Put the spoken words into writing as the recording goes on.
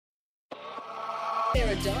There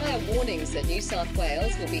are dire warnings that New South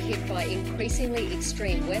Wales will be hit by increasingly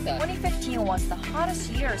extreme weather. 2015 was the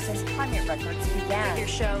hottest year since climate records began. Figures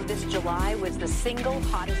show this July was the single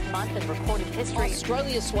hottest month in recorded history.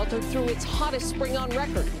 Australia sweltered through its hottest spring on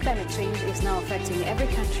record. Climate change is now affecting every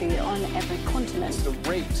country on every continent. It's the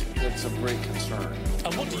rate that's of great concern.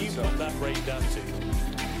 And what do you put that rate down to?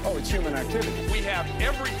 Oh, it's human activity. We have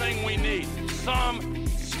everything we need. Some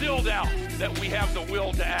still doubt that we have the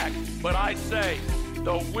will to act, but I say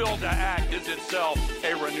the will to act is itself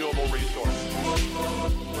a renewable resource.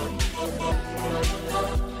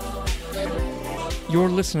 You're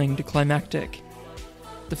listening to Climactic,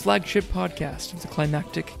 the flagship podcast of the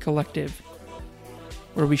Climactic Collective,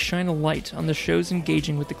 where we shine a light on the shows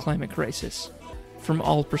engaging with the climate crisis from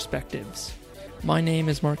all perspectives. My name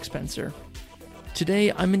is Mark Spencer.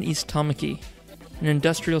 Today I'm in East Tamaki, an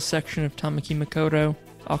industrial section of Tamaki Makaurau,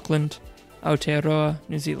 Auckland, Aotearoa,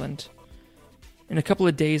 New Zealand. In a couple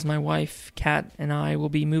of days, my wife, Kat, and I will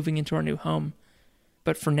be moving into our new home.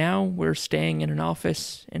 But for now, we're staying in an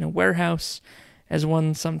office, in a warehouse, as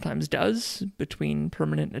one sometimes does, between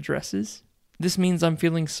permanent addresses. This means I'm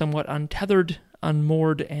feeling somewhat untethered,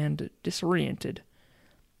 unmoored, and disoriented,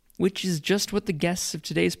 which is just what the guests of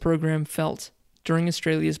today's program felt during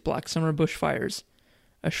Australia's Black Summer bushfires,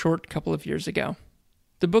 a short couple of years ago.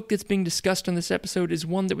 The book that's being discussed on this episode is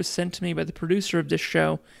one that was sent to me by the producer of this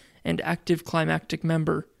show and active Climactic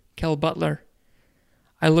member, Kel Butler.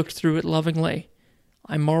 I looked through it lovingly.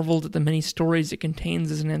 I marveled at the many stories it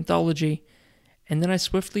contains as an anthology, and then I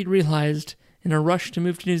swiftly realized, in a rush to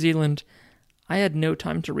move to New Zealand, I had no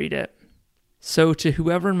time to read it. So to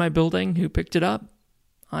whoever in my building who picked it up,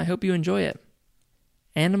 I hope you enjoy it.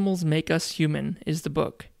 Animals Make Us Human is the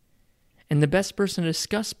book, and the best person to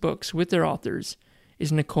discuss books with their authors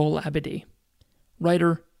is Nicole Abadie,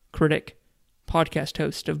 writer, critic, podcast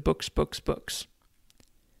host of Books, Books, Books.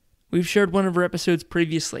 We've shared one of her episodes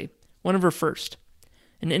previously, one of her first,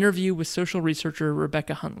 an interview with social researcher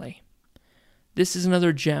Rebecca Huntley. This is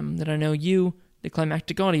another gem that I know you, the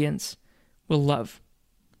Climactic audience, will love.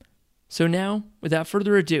 So now, without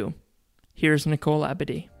further ado, here's Nicole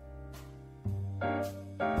Abadie.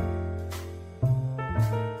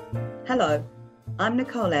 Hello, I'm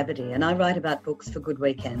Nicole Abadie and I write about books for Good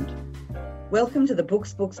Weekend. Welcome to the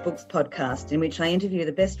Books, Books, Books podcast, in which I interview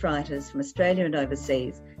the best writers from Australia and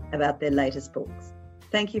overseas about their latest books.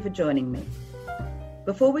 Thank you for joining me.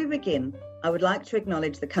 Before we begin, I would like to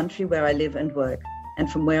acknowledge the country where I live and work,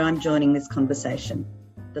 and from where I'm joining this conversation,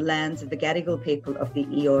 the lands of the Gadigal people of the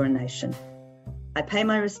Eora Nation. I pay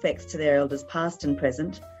my respects to their elders past and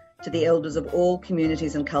present, to the elders of all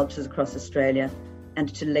communities and cultures across Australia,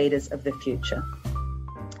 and to leaders of the future.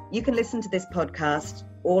 You can listen to this podcast,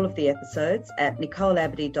 all of the episodes, at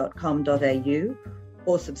nicoleabadie.com.au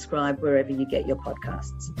or subscribe wherever you get your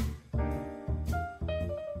podcasts.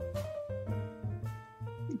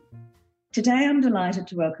 Today I'm delighted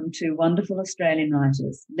to welcome two wonderful Australian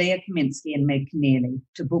writers, Leah Kaminsky and Meg Keneally,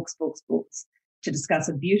 to Books, Books, Books, to discuss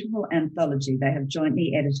a beautiful anthology they have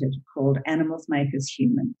jointly edited called Animals Make Us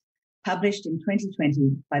Human, published in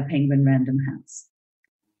 2020 by Penguin Random House.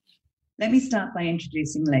 Let me start by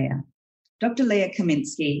introducing Leah. Dr. Leah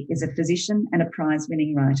Kaminsky is a physician and a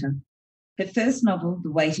prize-winning writer. Her first novel,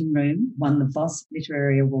 The Waiting Room, won the Voss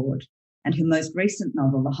Literary Award, and her most recent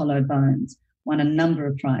novel, The Hollow Bones, won a number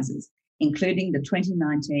of prizes, including the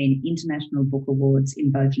 2019 International Book Awards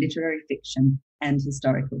in both literary fiction and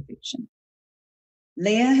historical fiction.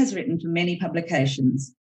 Leah has written for many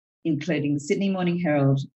publications, including the Sydney Morning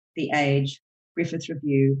Herald, The Age, Griffith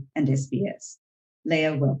Review, and SBS.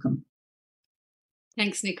 Leah, welcome.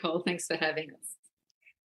 Thanks, Nicole. Thanks for having us.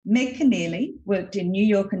 Meg Keneally worked in New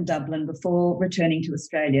York and Dublin before returning to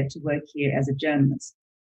Australia to work here as a journalist.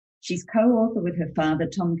 She's co-author with her father,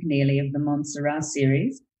 Tom Keneally, of the Montserrat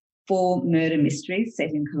series, 4 murder mysteries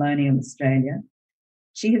set in colonial Australia.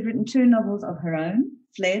 She has written 2 novels of her own,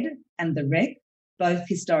 Fled and The Wreck, both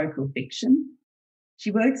historical fiction.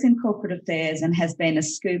 She works in corporate affairs and has been a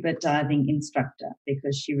scuba diving instructor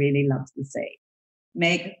because she really loves the sea.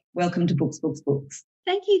 Meg, welcome to Books, Books, Books.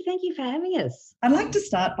 Thank you for having us. I'd like to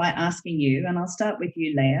start by asking you, and I'll start with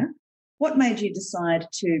you, Leah, what made you decide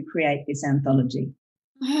to create this anthology?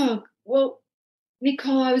 Oh, well,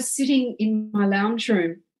 Nicole, I was sitting in my lounge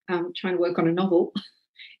room trying to work on a novel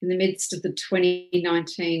in the midst of the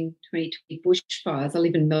 2019-2020 bushfires. I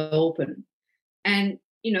live in Melbourne. And,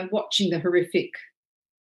 watching the horrific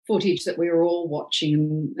footage that we were all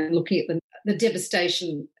watching and looking at the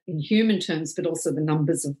devastation in human terms, but also the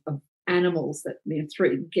numbers of animals that,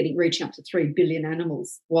 reaching up to 3 billion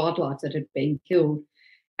animals, wildlife that had been killed.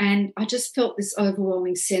 And I just felt this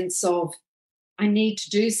overwhelming sense of I need to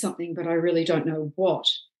do something, but I really don't know what.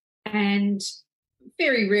 And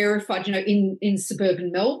very rarefied, in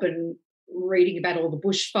suburban Melbourne, reading about all the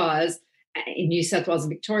bushfires in New South Wales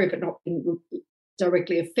and Victoria, but not being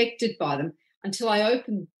directly affected by them, until I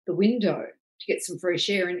opened the window to get some fresh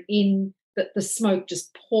air, and the smoke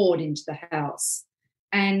just poured into the house.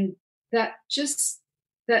 And that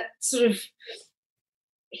sort of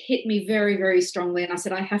hit me very, very strongly. And I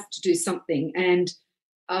said, I have to do something. And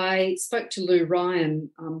I spoke to Lou Ryan,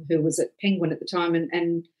 who was at Penguin at the time,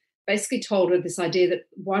 and basically told her this idea that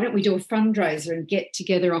why don't we do a fundraiser and get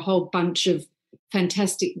together a whole bunch of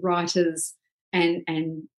fantastic writers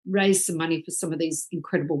and raise some money for some of these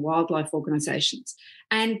incredible wildlife organisations.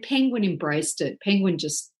 And Penguin embraced it. Penguin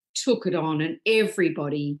just took it on, and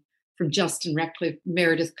everybody from Justin Ratcliffe,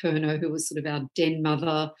 Meredith Kerno, who was sort of our den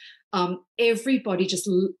mother, everybody just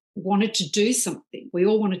wanted to do something. We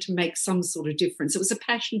all wanted to make some sort of difference. It was a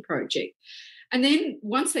passion project. And then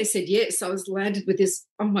once they said yes, I was landed with this,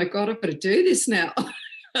 oh, my God, I've got to do this now.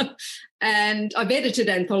 And I've edited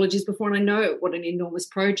anthologies before, and I know what an enormous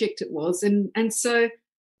project it was. And so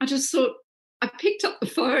I just thought, I picked up the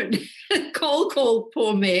phone and called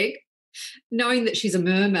poor Meg, knowing that she's a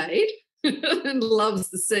mermaid and loves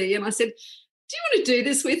the sea. And I said, do you want to do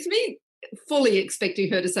this with me? Fully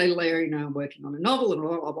expecting her to say, Leah, I'm working on a novel and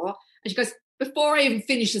blah, blah, blah. And she goes, before I even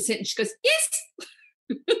finish the sentence, she goes, yes.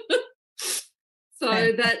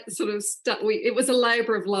 So that sort of stuck. It was a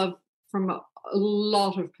labour of love from a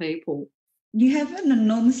lot of people. You have an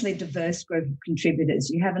enormously diverse group of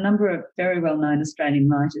contributors. You have a number of very well-known Australian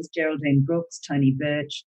writers, Geraldine Brooks, Tony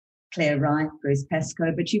Birch, Claire Wright, Bruce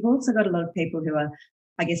Pascoe, but you've also got a lot of people who are,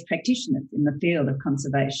 I guess, practitioners in the field of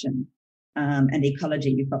conservation and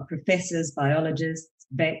ecology. You've got professors, biologists,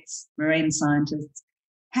 vets, marine scientists.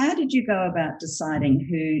 How did you go about deciding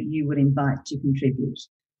who you would invite to contribute?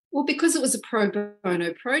 Well, because it was a pro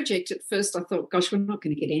bono project, at first I thought, gosh, we're not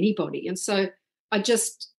going to get anybody. And so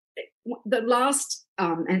the last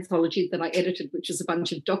anthology that I edited, which was a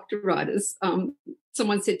bunch of doctor writers,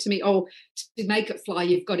 someone said to me, oh, to make it fly,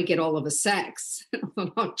 you've got to get Oliver Sacks. I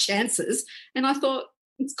thought, oh, chances. And I thought,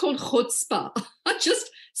 it's called chutzpah. I just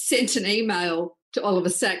sent an email to Oliver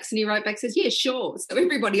Sacks and he wrote back, says, yeah, sure. So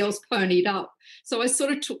everybody else ponied up. So I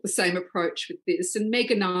sort of took the same approach with this. And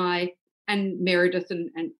Meg and I and Meredith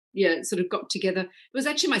and sort of got together. It was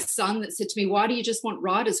actually my son that said to me, why do you just want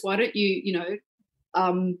writers? Why don't you,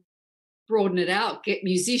 broaden it out, get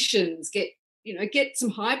musicians, get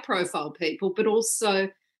some high-profile people, but also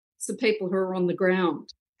some people who are on the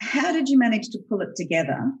ground. How did you manage to pull it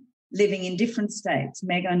together, living in different states?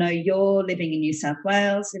 Meg, I know you're living in New South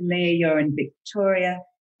Wales, and Leah, you're in Victoria,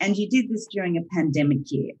 and you did this during a pandemic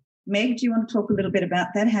year. Meg, do you want to talk a little bit about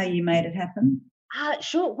that, how you made it happen?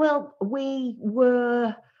 Sure. Well,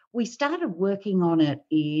 we started working on it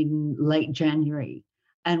in late January,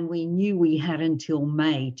 and we knew we had until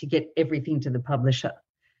May to get everything to the publisher.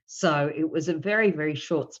 So it was a very, very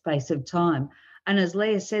short space of time. And as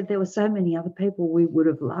Leah said, there were so many other people we would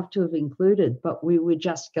have loved to have included, but we were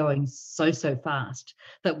just going so fast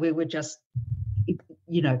that we were just,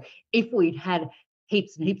 if we'd had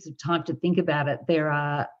heaps and heaps of time to think about it, there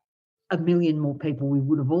are a million more people we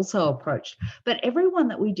would have also approached. But everyone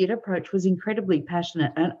that we did approach was incredibly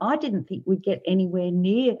passionate, and I didn't think we'd get anywhere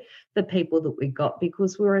near the people that we got,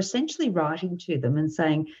 because we were essentially writing to them and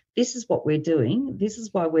saying, this is what we're doing, this is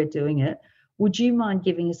why we're doing it, would you mind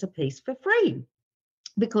giving us a piece for free?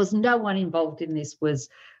 Because no one involved in this was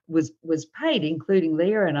paid, including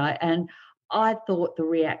Leah and I. And I thought the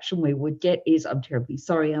reaction we would get is, I'm terribly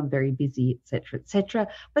sorry, I'm very busy, et cetera, et cetera.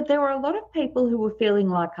 But there were a lot of people who were feeling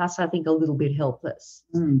like us, I think, a little bit helpless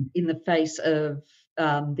in the face of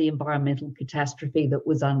the environmental catastrophe that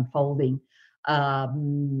was unfolding,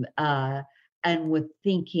 and were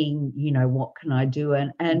thinking, what can I do?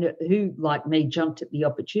 And who, like me, jumped at the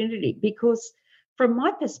opportunity. Because from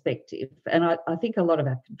my perspective, and I think a lot of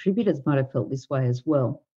our contributors might have felt this way as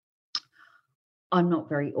well, I'm not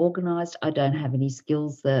very organised. I don't have any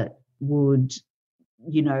skills that would,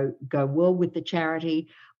 go well with the charity.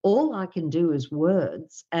 All I can do is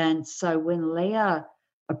words. And so when Leah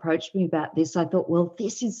approached me about this, I thought, well,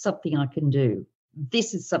 this is something I can do.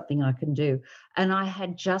 This is something I can do. And I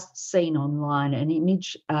had just seen online an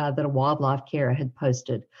image that a wildlife carer had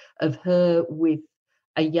posted of her with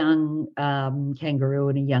a young kangaroo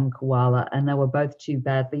and a young koala, and they were both too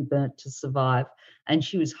badly burnt to survive. And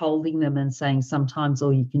she was holding them and saying, sometimes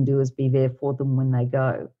all you can do is be there for them when they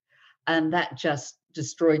go. And that just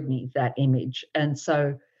destroyed me, that image. And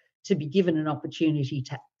so to be given an opportunity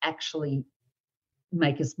to actually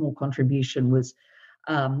make a small contribution was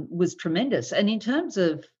tremendous. And in terms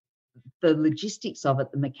of the logistics of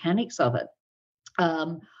it, the mechanics of it.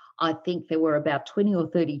 I think there were about 20 or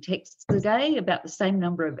 30 texts a day, about the same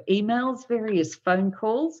number of emails, various phone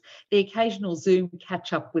calls, the occasional Zoom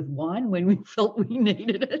catch up with wine when we felt we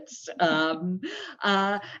needed it. And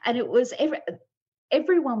it was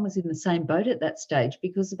everyone was in the same boat at that stage,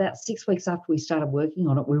 because about 6 weeks after we started working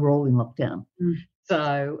on it, we were all in lockdown.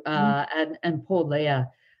 So, and poor Leah,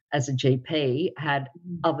 as a GP, had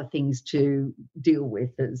other things to deal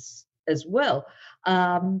with as well.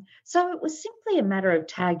 So it was simply a matter of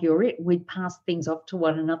tag you're it. We'd pass things off to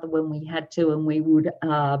one another when we had to, and we would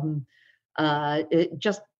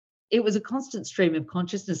it was a constant stream of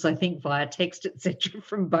consciousness, I think, via text, etc.,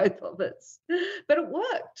 from both of us. But it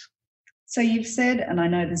worked. So you've said, and I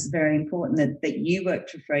know this is very important, that you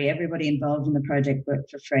worked for free, everybody involved in the project worked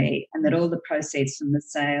for free, and that all the proceeds from the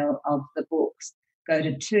sale of the books go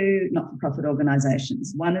to two not-for-profit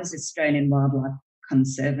organisations. One is Australian Wildlife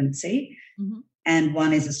Conservancy, and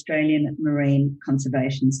one is Australian Marine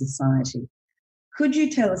Conservation Society. Could you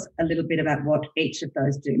tell us a little bit about what each of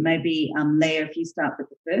those do? Maybe, Leah, if you start with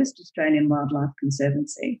the first, Australian Wildlife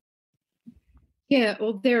Conservancy. Yeah,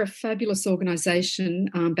 well, they're a fabulous organisation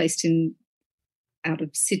based out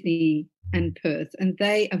of Sydney and Perth, and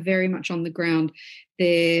they are very much on the ground.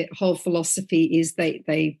 Their whole philosophy is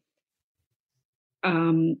they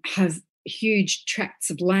have huge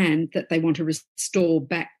tracts of land that they want to restore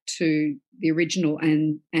back to the original,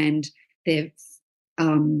 and they're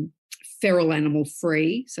feral animal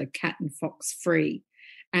free, so cat and fox free,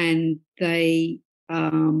 and they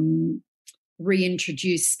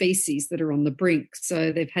reintroduce species that are on the brink.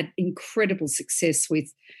 So they've had incredible success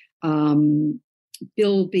with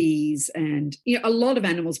bilbies and a lot of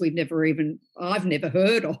animals I've never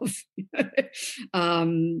heard of.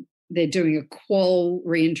 They're doing a quoll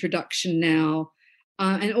reintroduction now,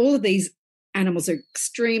 and all of these animals are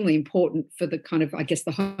extremely important for the kind of, I guess,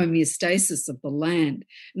 the homeostasis of the land.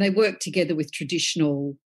 And they work together with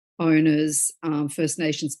traditional owners, First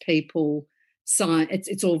Nations people.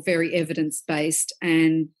 It's all very evidence-based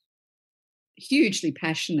and hugely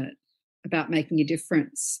passionate about making a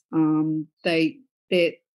difference.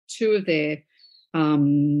 They're two of their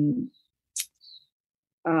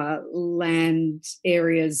land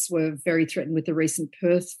areas were very threatened with the recent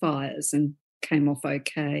Perth fires and came off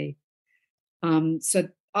okay. So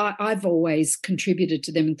I've always contributed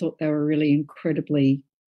to them and thought they were really incredibly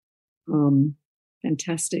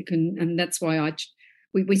fantastic, and that's why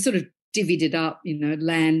we sort of divvied it up,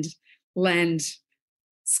 land,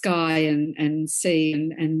 sky, and sea,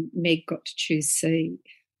 and Meg got to choose sea.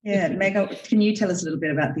 Yeah, Meg, can you tell us a little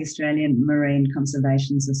bit about the Australian Marine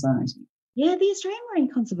Conservation Society? Yeah, the Australian Marine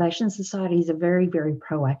Conservation Society is a very, very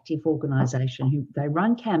proactive organisation. They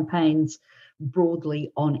run campaigns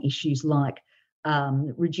broadly on issues like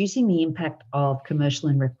reducing the impact of commercial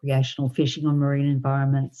and recreational fishing on marine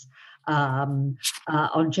environments, on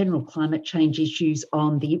general climate change issues,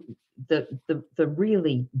 on the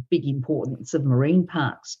really big importance of marine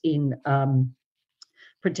parks in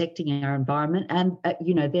protecting our environment. And,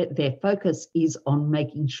 their focus is on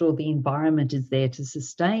making sure the environment is there to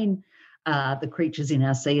sustain the creatures in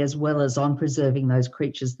our sea, as well as on preserving those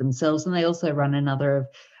creatures themselves. And they also run a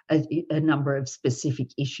number of specific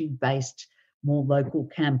issue-based, more local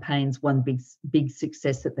campaigns. One big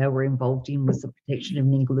success that they were involved in was the protection of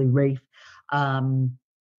Ningaloo Reef,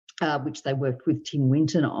 which they worked with Tim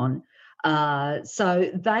Winton on.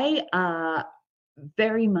 So they are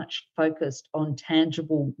very much focused on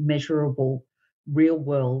tangible, measurable,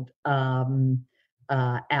 real-world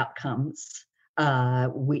outcomes,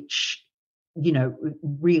 which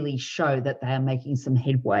really show that they are making some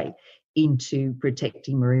headway into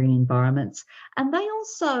protecting marine environments. And they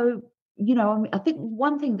also, I think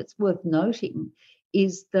one thing that's worth noting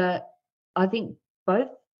is that I think both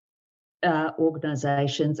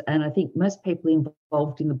organisations, and I think most people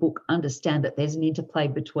involved in the book, understand that there's an interplay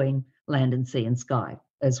between land and sea and sky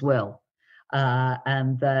as well,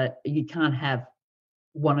 and that you can't have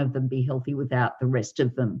one of them be healthy without the rest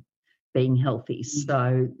of them being healthy.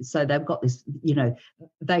 So they've got this,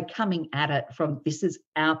 they're coming at it from, this is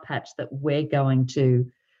our patch that we're going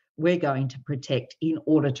to protect in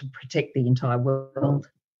order to protect the entire world.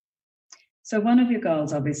 So one of your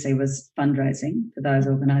goals obviously was fundraising for those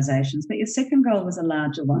organisations, but your second goal was a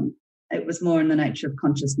larger one. It was more in the nature of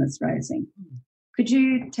consciousness raising. Could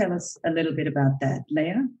you tell us a little bit about that,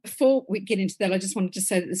 Leah? Before we get into that, I just wanted to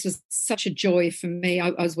say that this was such a joy for me. I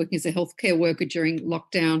was working as a healthcare worker during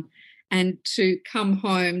lockdown, and to come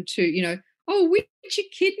home to, which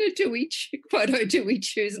echidna photo do we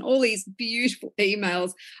choose? And all these beautiful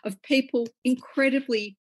emails of people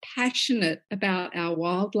incredibly passionate about our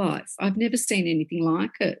wildlife. I've never seen anything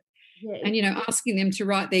like it. Yeah. And, asking them to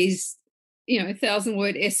write these,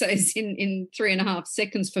 1,000-word essays in 3.5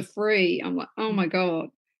 seconds for free. I'm like, oh my God.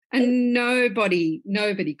 And nobody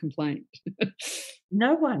complained.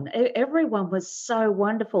 No one. Everyone was so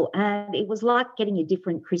wonderful, and it was like getting a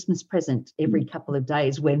different Christmas present every couple of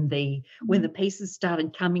days when the pieces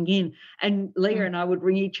started coming in. And Leah and I would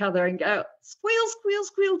ring each other and go, "Squeal, squeal,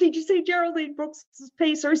 squeal! Did you see Geraldine Brooks'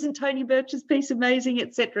 piece, or isn't Tony Birch's piece amazing?"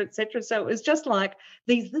 Etc. Etc. So it was just like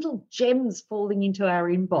these little gems falling into our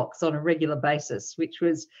inbox on a regular basis, which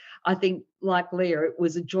was, I think, like Leah, it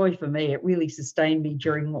was a joy for me. It really sustained me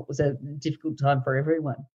during what was a difficult time for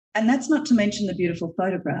everyone. And that's not to mention the beautiful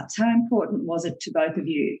photographs. How important was it to both of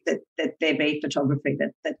you that there be photography,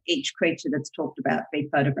 that each creature that's talked about be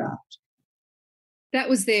photographed? That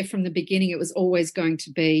was there from the beginning. It was always going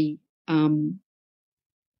to be, the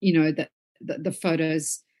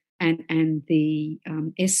photos and the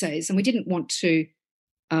essays. And we didn't want to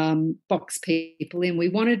box people in. We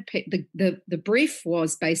wanted the brief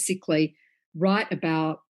was basically write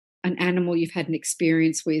about an animal you've had an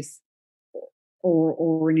experience with,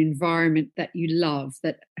 or an environment that you love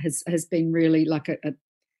that has been really like a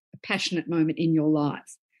passionate moment in your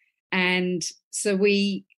life. And so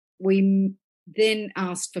we then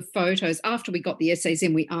asked for photos. After we got the essays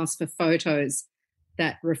in, we asked for photos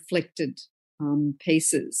that reflected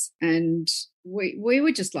pieces. And we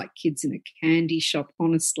were just like kids in a candy shop,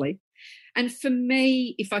 honestly. And for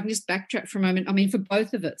me, if I can just backtrack for a moment, I mean, for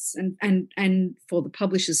both of us and for the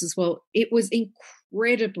publishers as well, it was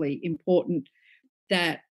incredibly important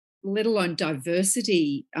that, let alone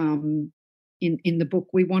diversity in the book,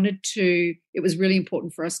 it was really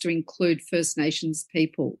important for us to include First Nations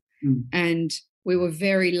people. And we were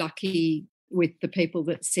very lucky with the people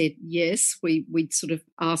that said yes. We'd sort of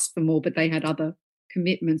asked for more, but they had other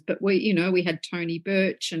commitments. But we had Tony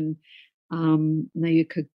Birch and Leah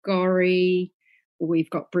Kagori. We've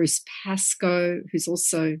got Bruce Pascoe, who's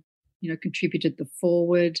also, contributed the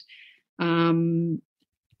foreword.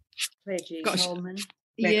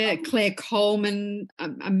 Claire Coleman,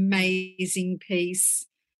 amazing piece.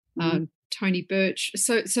 Tony Birch.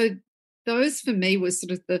 So those for me was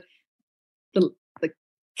sort of the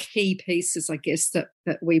key pieces, I guess, that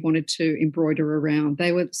we wanted to embroider around.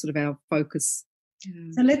 They were sort of our focus.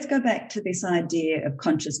 So let's go back to this idea of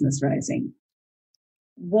consciousness raising.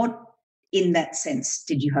 What, in that sense,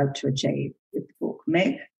 did you hope to achieve with the book,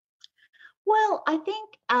 Meg? Well, I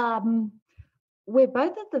think we're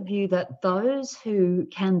both of the view that those who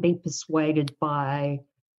can be persuaded by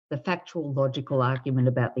the factual, logical argument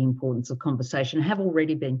about the importance of conversation have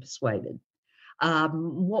already been persuaded.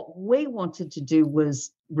 What we wanted to do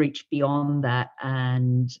was reach beyond that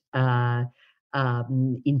and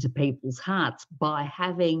into people's hearts by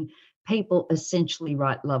having people essentially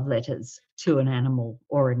write love letters to an animal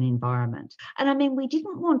or an environment. And I mean, we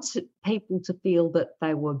didn't want people to feel that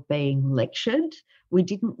they were being lectured. We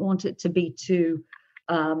didn't want it to be too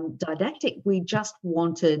didactic. We just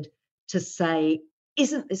wanted to say,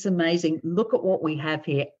 isn't this amazing? Look at what we have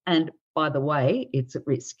here. And by the way, it's at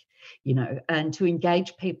risk, and to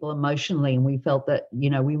engage people emotionally. And we felt that,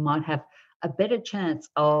 we might have a better chance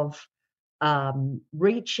of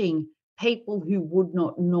reaching people who would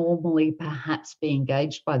not normally perhaps be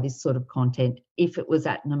engaged by this sort of content if it was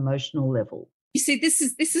at an emotional level. You see, this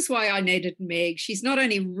is why I needed Meg. She's not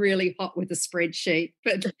only really hot with a spreadsheet,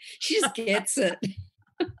 but she just gets it.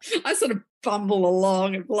 I sort of bumble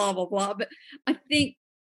along and blah, blah, blah. But I think,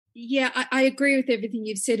 I agree with everything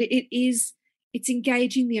you've said. It's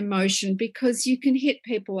engaging the emotion, because you can hit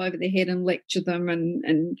people over the head and lecture them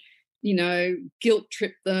and guilt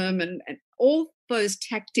trip them and all those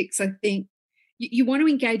tactics. I think you want to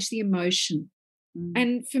engage the emotion.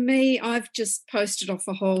 And for me, I've just posted off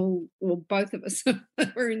both of us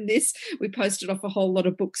are in this, we posted off a whole lot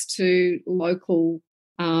of books to local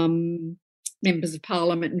members of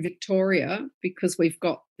Parliament in Victoria, because we've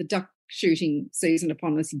got the duck shooting season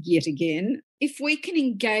upon us yet again. If we can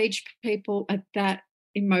engage people at that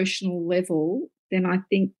emotional level, then I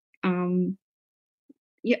think,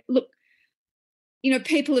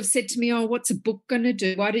 people have said to me, "Oh, what's a book going to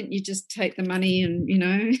do? Why didn't you just take the money and,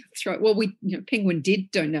 throw it?" Well, Penguin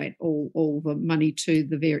did donate all the money to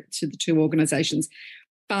the two organisations.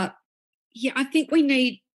 But, I think we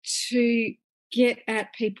need to get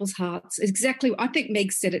at people's hearts. Exactly. I think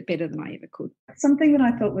Meg said it better than I ever could. Something that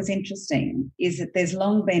I thought was interesting is that there's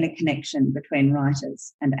long been a connection between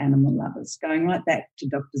writers and animal lovers, going right back to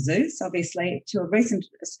Dr. Seuss, obviously, to a recent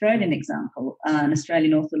Australian example, an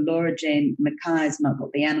Australian author, Laura Jean Mackay's novel,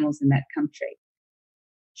 The Animals in That Country.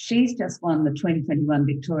 She's just won the 2021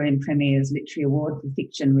 Victorian Premier's Literary Award for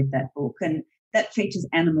Fiction with that book, and that features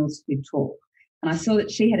animals who talk. And I saw that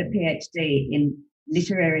she had a PhD in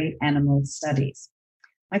literary animal studies.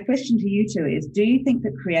 My question to you two is, do you think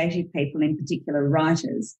that creative people, in particular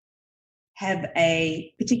writers, have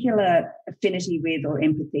a particular affinity with or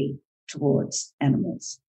empathy towards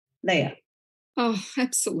animals? Leah? Oh,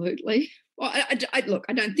 absolutely. Well, look,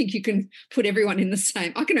 I don't think you can put everyone in the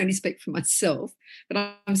same. I can only speak for myself,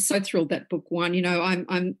 but I'm so thrilled that book won. You know,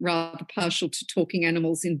 I'm rather partial to talking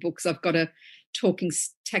animals in books. I've got a talking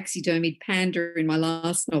taxidermied panda in my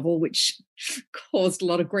last novel, which caused a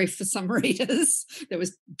lot of grief for some readers. There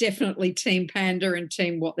was definitely team panda and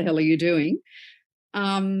team what the hell are you doing?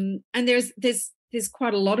 And there's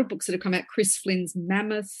quite a lot of books that have come out. Chris Flynn's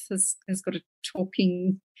Mammoth has got a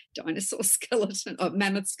talking dinosaur skeleton, or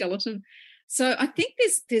mammoth skeleton. So I think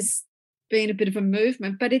there's been a bit of a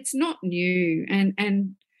movement, but it's not new.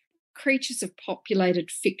 And creatures have populated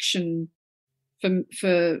fiction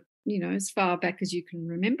for you know, as far back as you can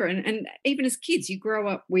remember. And even as kids, you grow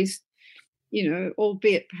up with, you know,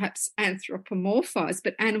 albeit perhaps anthropomorphized,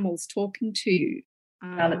 but animals talking to you.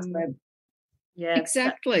 Yeah,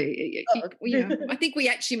 exactly. You know, I think we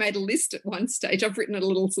actually made a list at one stage. I've written a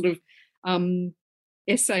little sort of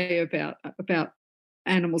essay about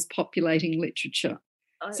animals populating literature.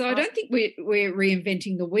 So I don't think we're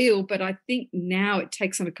reinventing the wheel, but I think now it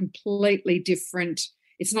takes on a completely different.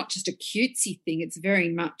 It's not just a cutesy thing. It's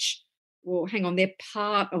very much, well, hang on, they're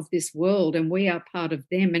part of this world and we are part of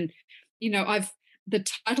them. And you know, the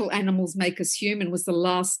title "Animals Make Us Human" was the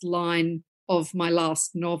last line of my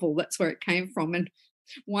last novel. That's where it came from. And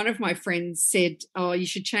one of my friends said, "Oh, you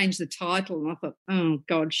should change the title." And I thought, oh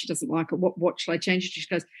God, she doesn't like it. What should I change it to? She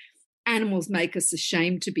goes, "Animals make us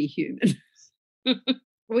ashamed to be human."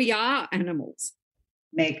 We are animals.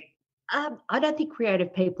 Meg? I don't think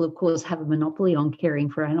creative people, of course, have a monopoly on caring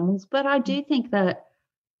for animals, but I do think that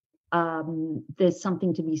there's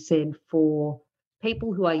something to be said for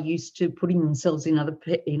people who are used to putting themselves in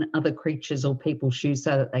other creatures or people's shoes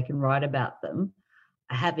so that they can write about them,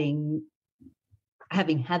 having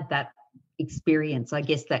had that experience. I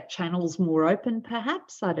guess that channel's more open,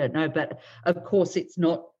 perhaps. I don't know, but of course, it's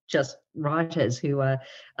not just writers who are,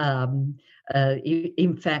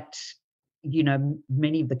 in fact. You know,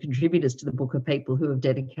 many of the contributors to the book are people who have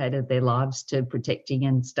dedicated their lives to protecting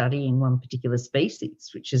and studying one particular species,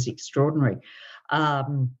 which is extraordinary.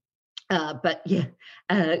 But yeah,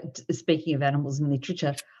 speaking of animals in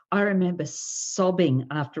literature, I remember sobbing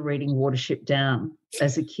after reading Watership Down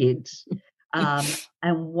as a kid.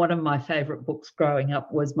 And one of my favourite books growing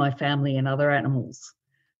up was My Family and Other Animals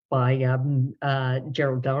by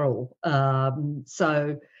Gerald Durrell.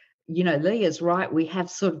 So, you know, Leah's right. We have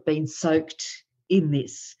sort of been soaked in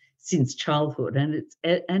this since childhood, and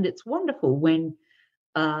it's wonderful when,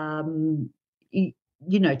 you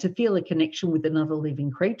know, to feel a connection with another living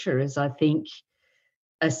creature is, I think,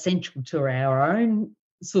 essential to our own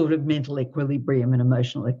sort of mental equilibrium and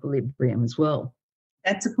emotional equilibrium as well.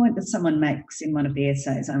 That's a point that someone makes in one of the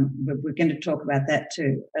essays. We're going to talk about that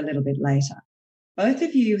too a little bit later. Both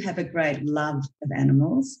of you have a great love of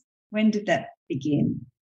animals. When did that begin?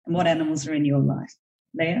 And what animals are in your life?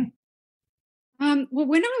 Leah? Well,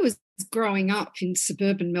 when I was growing up in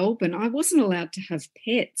suburban Melbourne, I wasn't allowed to have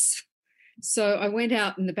pets. So I went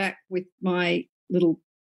out in the back with my little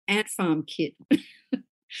ant farm kit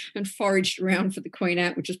and foraged around for the queen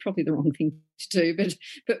ant, which is probably the wrong thing to do,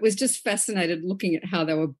 but was just fascinated looking at how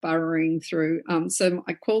they were burrowing through. So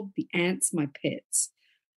I called the ants my pets.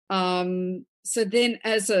 So then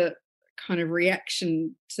as a kind of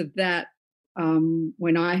reaction to that,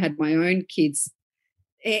 when I had my own kids,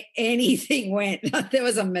 anything went. There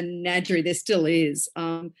was a menagerie. There still is.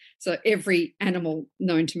 So every animal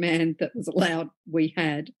known to man that was allowed, we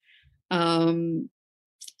had. And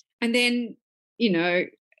then, you know,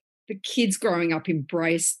 the kids growing up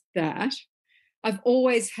embraced that. I've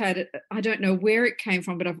always had, I don't know where it came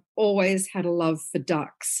from, but I've always had a love for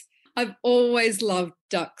ducks. I've always loved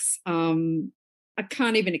ducks. I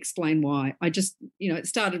can't even explain why. I just, you know, it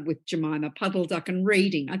started with Jemima, puddle duck, and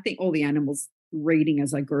reading. I think all the animals reading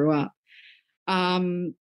as I grew up.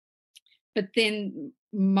 But then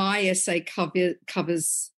my essay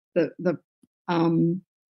covers the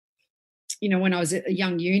you know, when I was a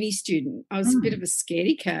young uni student, I was a bit of a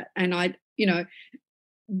scaredy cat, and I, you know,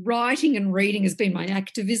 writing and reading has been my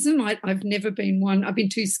activism. I've never been one. I've been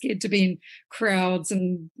too scared to be in crowds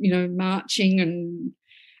and, you know, marching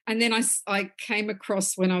and then I came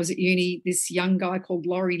across, when I was at uni, this young guy called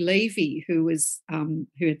Laurie Levy, who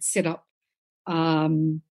had set up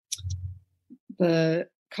the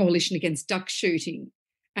Coalition Against Duck Shooting,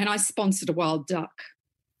 and I sponsored a wild duck.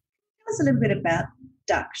 Tell us a little bit about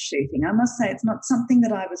duck shooting. I must say it's not something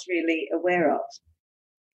that I was really aware of.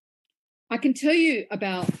 I can tell you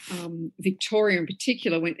about Victoria in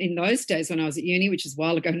particular. When in those days when I was at uni, which is a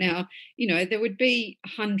while ago now, there would be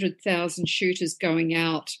 100,000 shooters going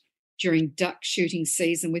out during duck shooting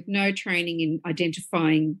season with no training in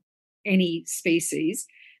identifying any species.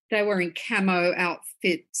 They were in camo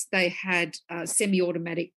outfits. They had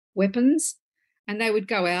semi-automatic weapons, and they would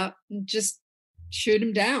go out and just shoot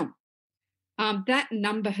them down. That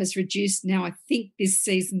number has reduced now. I think this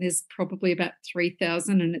season there's probably about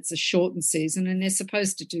 3,000, and it's a shortened season, and they're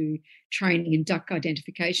supposed to do training in duck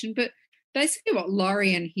identification. But basically what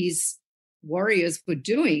Laurie and his warriors were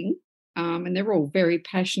doing, and they're all very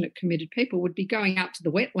passionate, committed people, would be going out to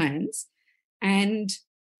the wetlands and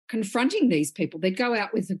confronting these people. They'd go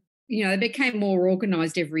out with, they became more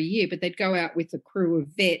organised every year, but they'd go out with a crew of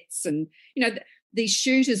vets, and, these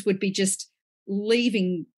shooters would be just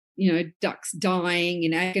leaving ducks dying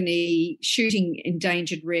in agony, shooting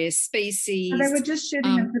endangered rare species. And they were just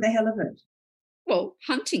shooting them for the hell of it. Well,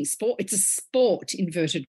 hunting sport, it's a sport,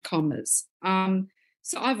 inverted commas.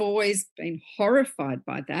 So I've always been horrified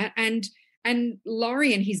by that. And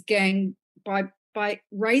Laurie and his gang, by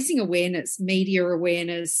raising awareness, media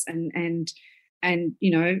awareness, and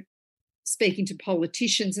speaking to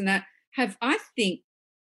politicians and that, have, I think,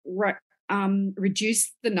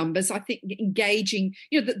 reduce the numbers. I think engaging,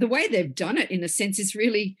 the way they've done it in a sense is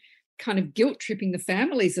really kind of guilt tripping the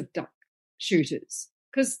families of duck shooters,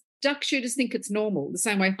 because duck shooters think it's normal, the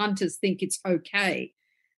same way hunters think it's okay.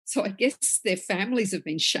 So I guess their families have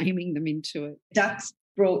been shaming them into it. Ducks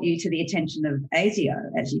brought you to the attention of ASIO,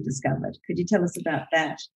 as you discovered. Could you tell us about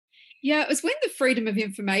that? Yeah, it was when the Freedom of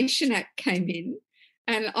Information Act came in.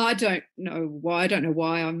 And I don't know why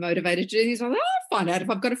I'm motivated to do this. I'll find out if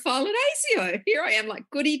I've got to file an ASIO. Here I am, like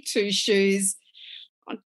goody two-shoes.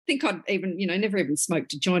 I think I'd even, never even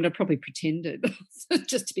smoked a joint. I probably pretended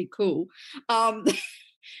just to be cool. And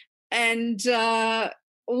lo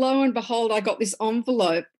and behold, I got this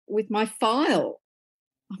envelope with my file.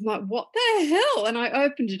 I'm like, what the hell? And I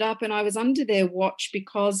opened it up, and I was under their watch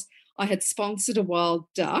because I had sponsored a wild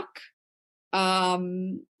duck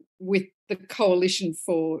with the Coalition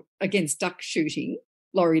Against Duck Shooting,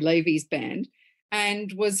 Laurie Levy's band,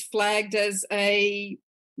 and was flagged as a,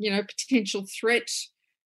 potential threat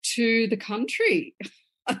to the country.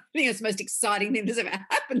 I think it's the most exciting thing that's ever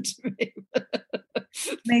happened to me.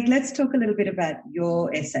 Meg, let's talk a little bit about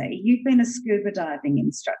your essay. You've been a scuba diving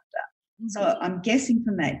instructor. So I'm guessing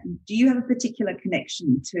from that, do you have a particular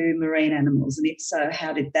connection to marine animals? And if so,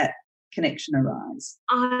 how did that connection arise?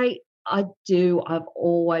 I do. I've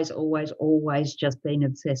always just been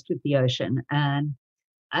obsessed with the ocean. And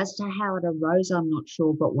as to how it arose, I'm not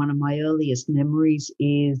sure, but one of my earliest memories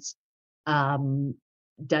is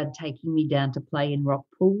Dad taking me down to play in rock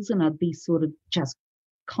pools, and I'd be sort of just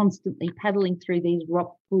constantly paddling through these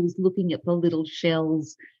rock pools, looking at the little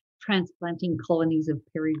shells, transplanting colonies of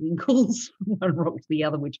periwinkles from one rock to the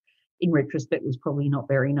other, which in retrospect was probably not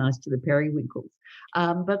very nice to the periwinkles.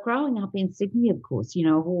 But growing up in Sydney, of course,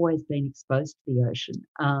 I've always been exposed to the ocean.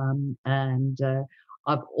 And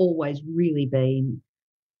I've always really been,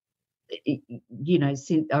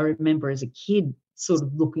 since I remember as a kid sort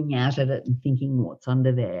of looking out at it and thinking what's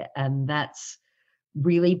under there. And that's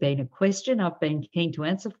really been a question I've been keen to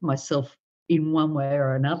answer for myself in one way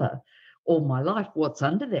or another all my life. What's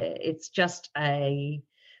under there? It's just an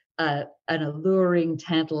alluring,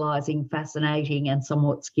 tantalising, fascinating and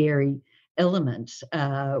somewhat scary element,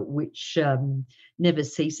 which never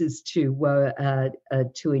ceases to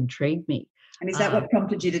intrigue me. And is that what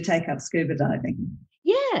prompted you to take up scuba diving?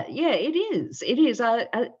 Yeah, it is. It is.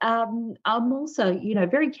 I'm also,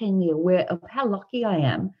 very keenly aware of how lucky I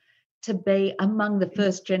am to be among the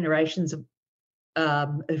first generations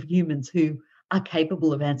of humans who are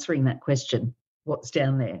capable of answering that question, what's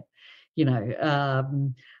down there, it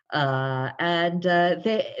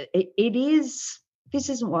is. This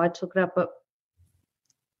isn't why I took it up, but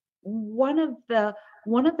one of the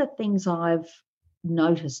things I've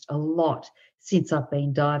noticed a lot since I've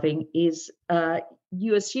been diving is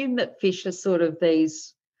you assume that fish are sort of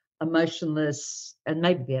these emotionless, and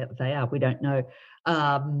maybe they are, we don't know,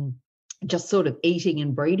 just sort of eating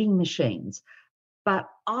and breeding machines. But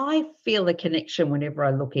I feel a connection whenever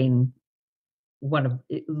I look in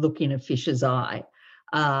a fish's eye,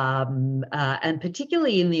 and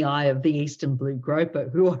particularly in the eye of the eastern blue groper,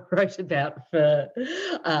 who I wrote about for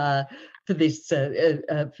for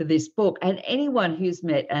this book. And anyone who's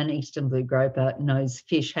met an eastern blue groper knows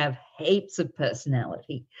fish have heaps of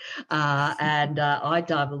personality. And I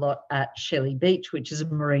dive a lot at Shelley Beach, which is a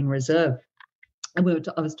marine reserve. And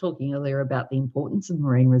I was talking earlier about the importance of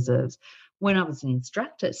marine reserves. When I was an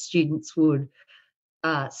instructor, students would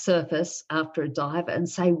surface after a dive and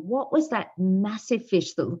say, what was that massive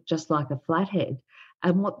fish that looked just like a flathead?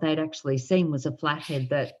 And what they'd actually seen was a flathead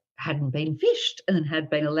that hadn't been fished and had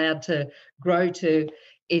been allowed to grow to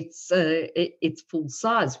its full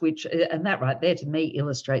size, and that right there to me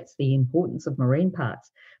illustrates the importance of marine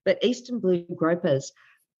parks. But eastern blue gropers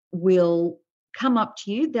will come up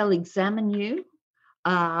to you, they'll examine you.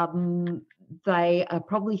 They are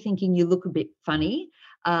probably thinking you look a bit funny,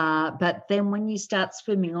 but then when you start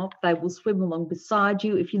swimming off, they will swim along beside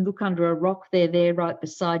you. If you look under a rock, they're there right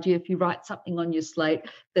beside you. If you write something on your slate,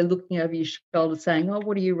 they're looking over your shoulder saying, oh,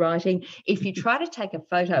 what are you writing? If you try to take a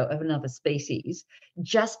photo of another species,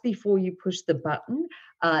 just before you push the button,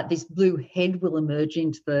 this blue head will emerge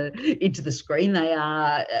into the screen. They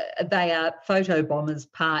are photo bombers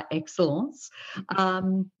par excellence.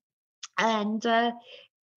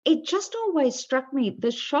 It just always struck me, the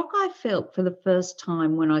shock I felt for the first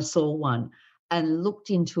time when I saw one and looked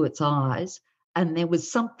into its eyes, and there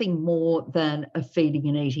was something more than a feeding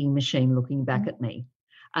and eating machine looking back at me.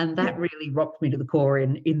 And that really rocked me to the core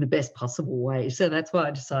in the best possible way. So that's why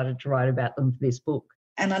I decided to write about them for this book.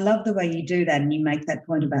 And I love the way you do that, and you make that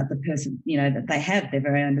point about the person, that they have their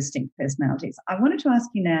very own distinct personalities. I wanted to ask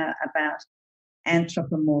you now about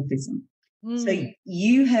anthropomorphism. So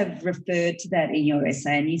you have referred to that in your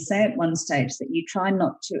essay, and you say at one stage that you try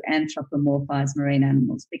not to anthropomorphise marine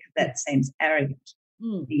animals because that seems arrogant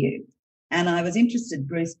to you. And I was interested,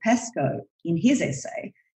 Bruce Pascoe, in his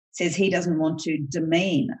essay, says he doesn't want to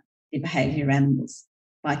demean the behaviour of animals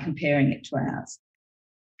by comparing it to ours.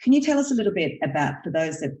 Can you tell us a little bit about, for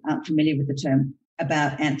those that aren't familiar with the term,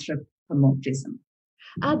 about anthropomorphism?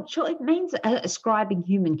 Sure, it means ascribing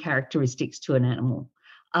human characteristics to an animal.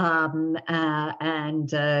 I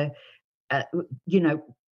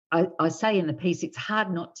say in the piece, it's hard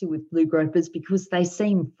not to with blue gropers because they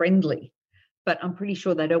seem friendly, but I'm pretty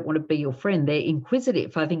sure they don't want to be your friend. They're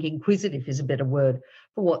inquisitive. I think inquisitive is a better word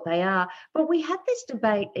for what they are. But we had this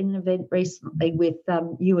debate in an event recently with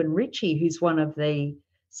Ewan Ritchie, who's one of the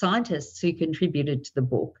scientists who contributed to the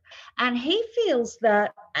book, and he feels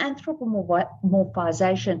that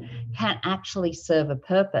anthropomorphization can actually serve a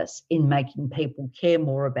purpose in making people care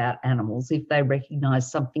more about animals if they recognise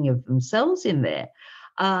something of themselves in there.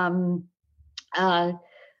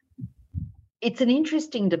 It's an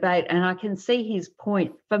interesting debate, and I can see his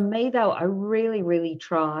point. For me, though, I really, really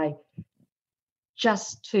try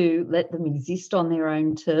just to let them exist on their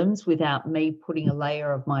own terms without me putting a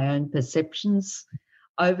layer of my own perceptions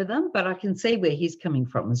over them, but I can see where he's coming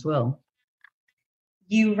from as well.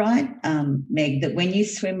 You write, Meg, that when you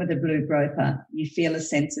swim with a blue groper, you feel a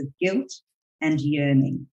sense of guilt and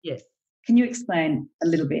yearning. Yes. Can you explain a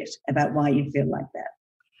little bit about why you feel like that?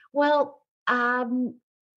 Well, a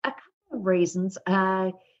couple of reasons.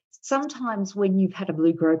 Sometimes when you've had a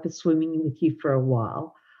blue groper swimming with you for a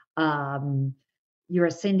while, you're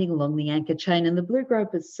ascending along the anchor chain and the blue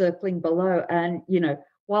groper's circling below, and,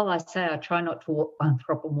 while I say I try not to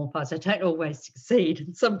anthropomorphise, I don't always succeed.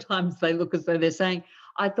 And sometimes they look as though they're saying,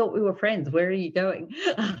 I thought we were friends. Where are you going?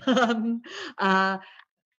 I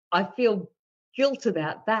feel guilt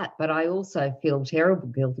about that, but I also feel terrible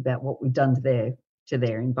guilt about what we've done to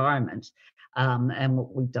their environment and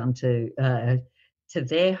what we've done to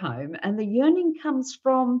their home. And the yearning comes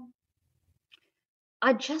from,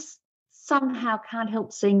 I just somehow can't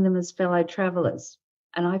help seeing them as fellow travellers.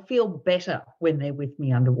 And I feel better when they're with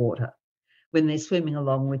me underwater, when they're swimming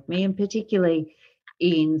along with me, and particularly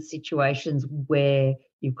in situations where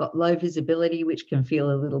you've got low visibility, which can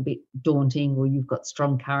feel a little bit daunting, or you've got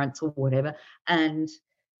strong currents or whatever, and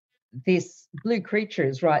this blue creature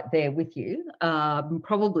is right there with you,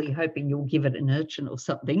 probably hoping you'll give it an urchin or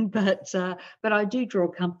something, but I do draw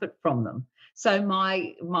comfort from them. So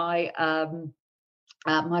my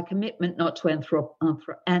commitment not to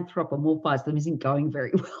anthropomorphise them isn't going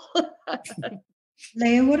very well.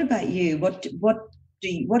 Leah, what about you? What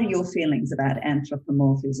are your feelings about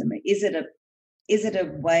anthropomorphism? Is it a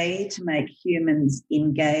way to make humans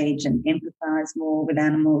engage and empathise more with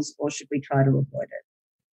animals, or should we try to avoid it?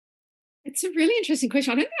 It's a really interesting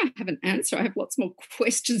question. I don't think I have an answer. I have lots more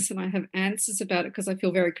questions than I have answers about it because I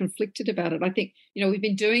feel very conflicted about it. I think, we've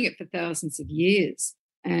been doing it for thousands of years.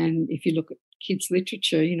 And if you look at kids'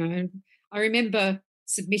 literature, I remember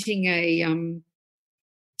submitting a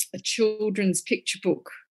children's picture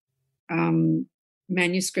book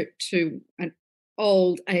manuscript to an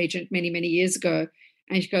old agent many, many years ago,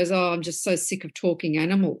 and she goes, "Oh, I'm just so sick of talking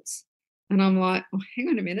animals." And I'm like, "Oh, hang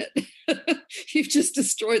on a minute. You've just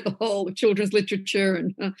destroyed the whole of children's literature."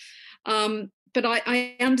 And but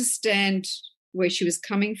I understand where she was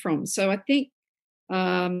coming from. So I think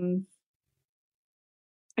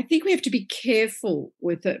we have to be careful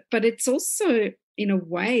with it. But it's also, in a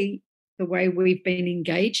way, the way we've been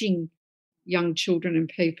engaging young children and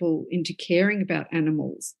people into caring about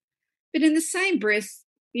animals. But in the same breath,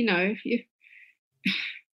 this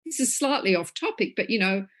is slightly off topic, but,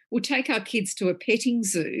 we'll take our kids to a petting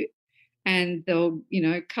zoo and they'll,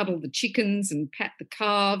 cuddle the chickens and pat the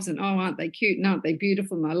calves and, oh, aren't they cute and aren't they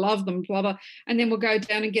beautiful and I love them, blah, blah. And then we'll go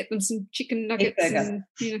down and get them some chicken nuggets and,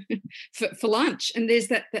 for lunch. And there's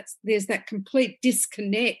that complete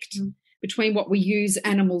disconnect between what we use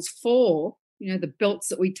animals for, the belts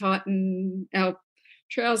that we tighten our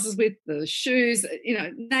trousers with, the shoes,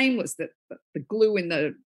 nameless, the glue in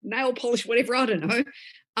the nail polish, whatever, I don't know,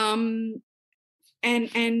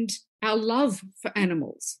 and our love for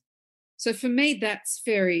animals. So for me, that's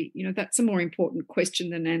that's a more important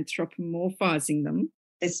question than anthropomorphizing them.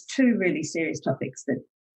 There's two really serious topics that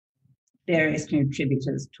various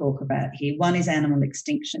contributors talk about here. One is animal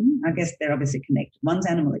extinction. I guess they're obviously connected. One's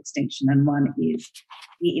animal extinction and one is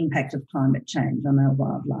the impact of climate change on our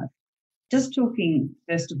wildlife. Just talking,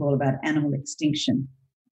 first of all, about animal extinction,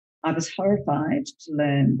 I was horrified to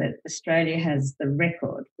learn that Australia has the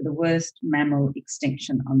record for the worst mammal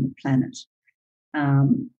extinction on the planet.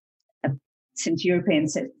 Since European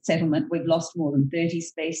settlement, we've lost more than 30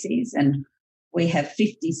 species and we have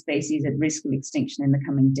 50 species at risk of extinction in the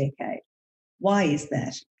coming decade. Why is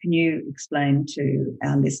that? Can you explain to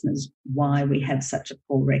our listeners why we have such a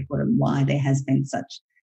poor record and why there has been such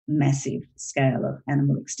massive scale of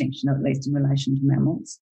animal extinction, at least in relation to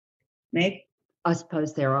mammals? Meg? I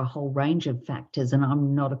suppose there are a whole range of factors, and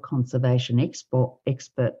I'm not a conservation expert,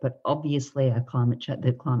 but obviously the climate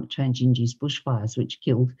change-induced bushfires, which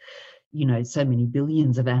killed, so many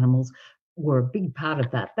billions of animals, were a big part of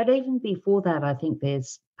that. But even before that, I think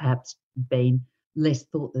there's perhaps been less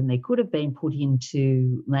thought than there could have been put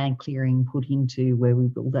into land clearing, put into where we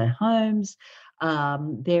build our homes.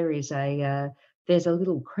 There's a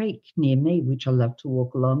little creek near me, which I love to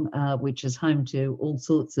walk along, which is home to all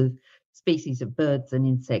sorts of species of birds and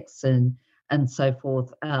insects and so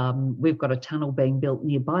forth. We've got a tunnel being built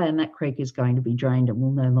nearby and that creek is going to be drained and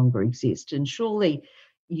will no longer exist. And surely,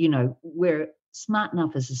 we're smart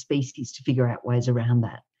enough as a species to figure out ways around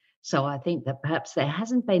that. So I think that perhaps there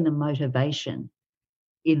hasn't been the motivation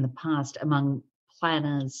in the past among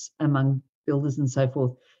planners, among builders and so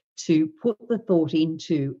forth, to put the thought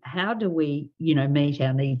into how do we, meet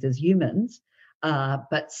our needs as humans,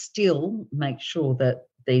 but still make sure that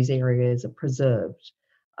these areas are preserved.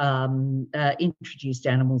 Introduced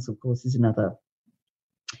animals, of course, is another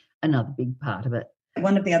big part of it.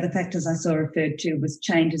 One of the other factors I saw referred to was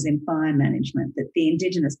changes in fire management, that the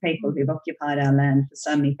Indigenous people who've occupied our land for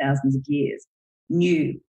so many thousands of years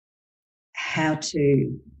knew how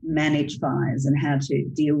to manage fires and how to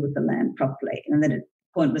deal with the land properly. And that a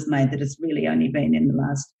point was made that it's really only been in the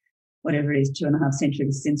last, whatever it is, 2.5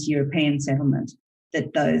 centuries since European settlement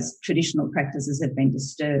that those traditional practices have been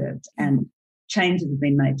disturbed and changes have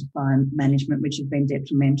been made to fire management which have been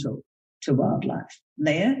detrimental to wildlife.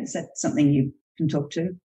 Leah, is that something you can talk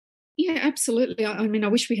to? Yeah, absolutely. I mean, I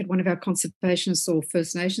wish we had one of our conservationists or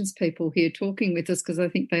First Nations people here talking with us because I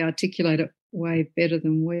think they articulate it way better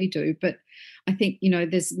than we do. But I think,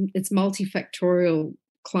 it's multifactorial.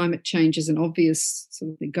 Climate change is an obvious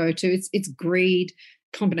sort of the go-to. It's greed,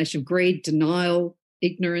 combination of greed, denial,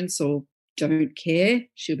 ignorance, or don't care.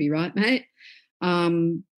 She'll be right, mate.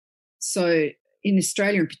 So in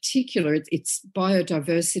Australia in particular, it's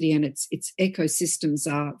biodiversity and its ecosystems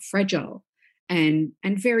are fragile and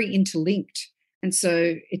very interlinked. And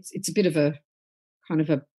so it's a bit of a kind of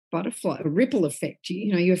a butterfly, a ripple effect.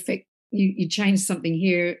 You change something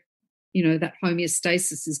here, that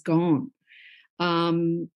homeostasis is gone.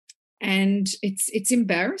 And it's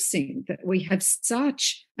embarrassing that we have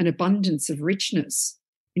such an abundance of richness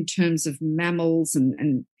in terms of mammals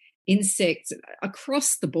and insects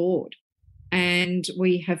across the board, and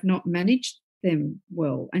we have not managed them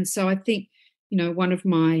well. And so I think, one of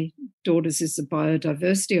my daughters is a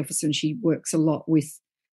biodiversity officer and she works a lot with,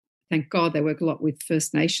 thank God, they work a lot with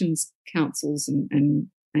First Nations councils and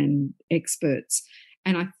experts.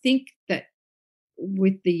 And I think that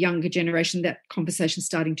with the younger generation, that conversation's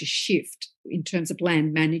starting to shift in terms of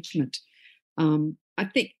land management. I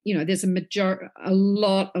think, there's a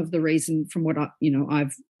lot of the reason from what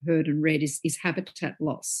I've heard and read is habitat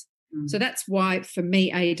loss. So that's why, for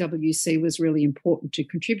me, AWC was really important to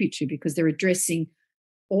contribute to, because they're addressing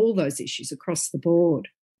all those issues across the board.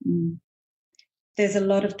 There's a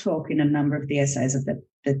lot of talk in a number of the essays of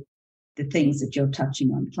the things that you're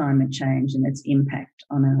touching on, climate change and its impact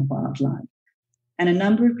on our wildlife. And a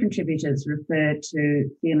number of contributors refer to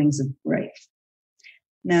feelings of grief.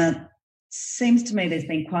 Now, seems to me there's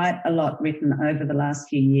been quite a lot written over the last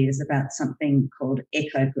few years about something called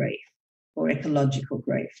eco-grief or ecological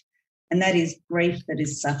grief. And that is grief that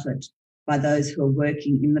is suffered by those who are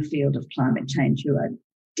working in the field of climate change, who are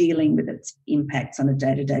dealing with its impacts on a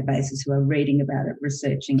day-to-day basis, who are reading about it,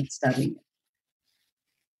 researching it, studying it.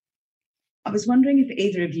 I was wondering if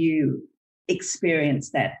either of you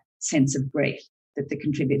experienced that sense of grief that the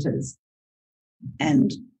contributors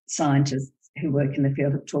and scientists who work in the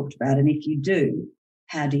field have talked about, and if you do,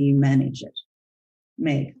 how do you manage it?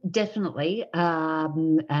 Meg? Definitely. For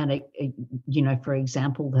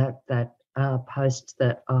example, that post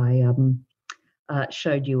that I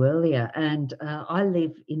showed you earlier, and I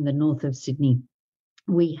live in the north of Sydney.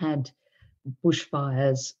 We had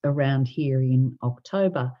bushfires around here in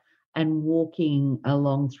October, and walking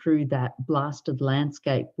along through that blasted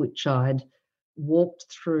landscape, which I'd walked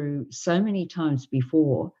through so many times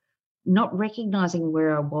before, not recognising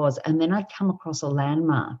where I was, and then I'd come across a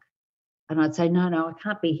landmark. And I'd say, no, I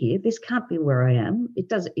can't be here. This can't be where I am.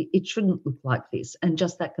 It shouldn't look like this. And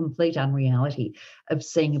just that complete unreality of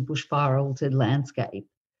seeing a bushfire-altered landscape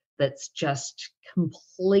that's just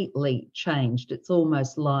completely changed. It's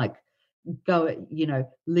almost like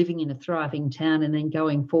living in a thriving town and then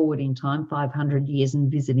going forward in time 500 years and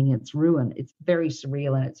visiting its ruin. It's very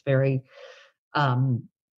surreal, and it's very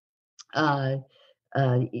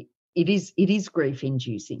it is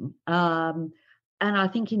grief-inducing. And I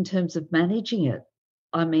think in terms of managing it,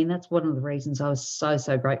 I mean, that's one of the reasons I was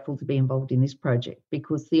so grateful to be involved in this project,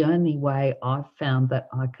 because the only way I've found that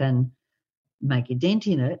I can make a dent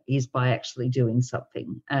in it is by actually doing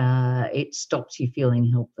something. It stops you feeling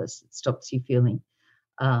helpless. It stops you feeling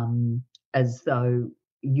as though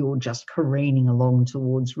you're just careening along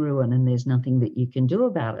towards ruin and there's nothing that you can do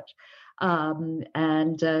about it. I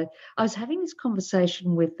was having this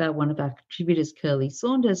conversation with one of our contributors, Keneally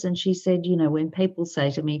Saunders, and she said, when people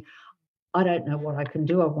say to me, I don't know what I can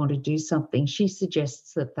do, I want to do something, she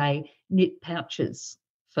suggests that they knit pouches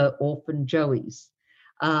for orphan joeys.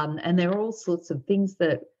 And there are all sorts of things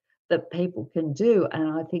that people can do,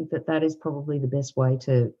 and I think that is probably the best way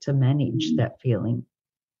to manage that feeling.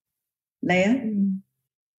 Leah?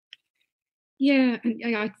 Yeah,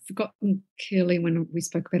 and I'd forgotten Keneally when we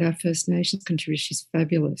spoke about our First Nations contributors. She's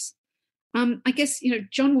fabulous. I guess,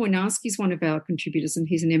 John Wojnarski is one of our contributors, and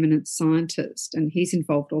he's an eminent scientist, and he's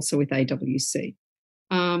involved also with AWC.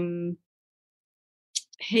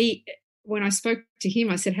 When I spoke to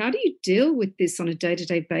him, I said, how do you deal with this on a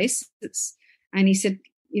day-to-day basis? And he said,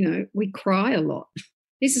 we cry a lot.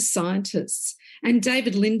 These are scientists. And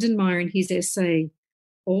David Lindenmayer, in his essay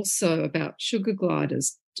also about sugar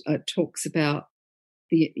gliders, talks about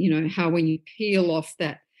how when you peel off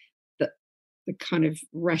the kind of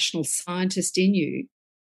rational scientist in you,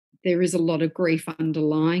 there is a lot of grief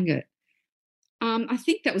underlying it. I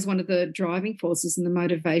think that was one of the driving forces and the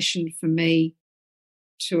motivation for me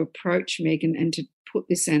to approach Megan and to put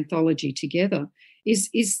this anthology together is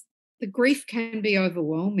the grief can be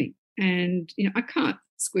overwhelming. And, I can't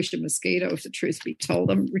squish a mosquito, if the truth be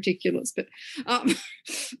told. I'm ridiculous. But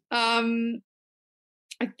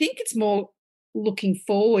I think it's more looking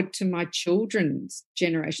forward to my children's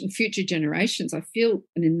generation, future generations. I feel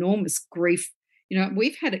an enormous grief.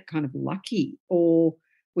 We've had it kind of lucky, or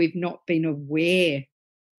we've not been aware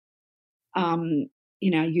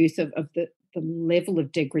in our youth of the level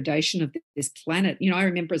of degradation of this planet. I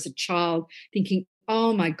remember as a child thinking,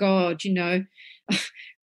 oh, my God,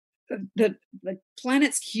 the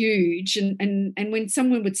planet's huge, and when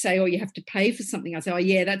someone would say, oh, you have to pay for something, I'd say, oh,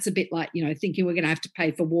 yeah, that's a bit like, thinking we're going to have to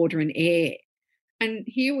pay for water and air. And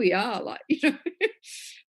here we are,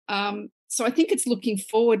 so I think it's looking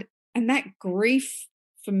forward, and that grief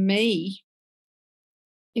for me,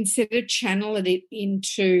 instead of channeling it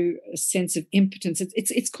into a sense of impotence,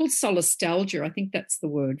 it's called solastalgia. I think that's the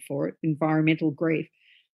word for it, environmental grief.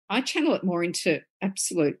 I channel it more into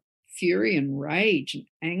absolute fury and rage and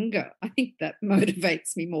anger. I think that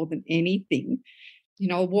motivates me more than anything.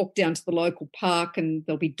 I'll walk down to the local park and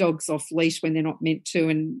there'll be dogs off leash when they're not meant to,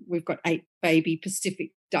 and we've got 8 baby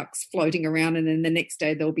Pacific ducks floating around, and then the next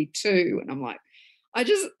day there'll be 2, and I'm like,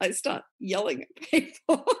 I start yelling at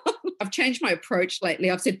people. I've changed my approach lately.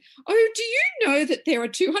 I've said, "Oh, do you know that there are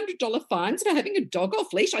 $200 fines for having a dog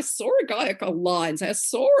off leash? I saw a guy across lines. I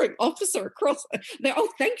saw an officer across. They, oh,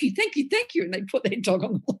 thank you. And they put their dog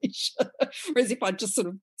on the leash. Whereas if I just sort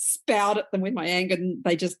of spout at them with my anger, and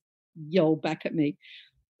they just yell back at me.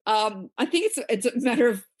 I think it's a matter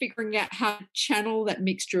of figuring out how to channel that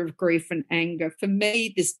mixture of grief and anger. For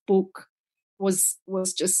me, this book was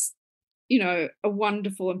just, a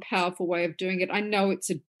wonderful and powerful way of doing it. I know it's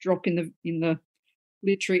a drop in the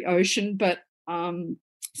literary ocean, but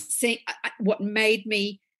what made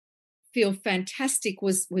me feel fantastic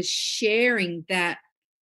was sharing that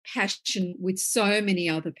passion with so many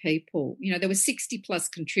other people. There were 60 plus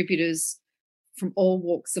contributors from all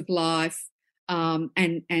walks of life, and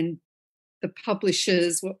the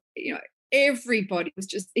publishers were, everybody was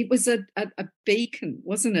just, it was a beacon,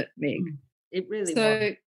 wasn't it, Meg? It really was.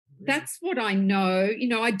 So that's what I know.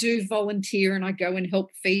 I do volunteer and I go and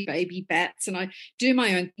help feed baby bats and I do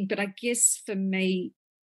my own thing. But I guess for me,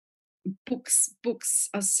 books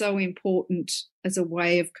are so important as a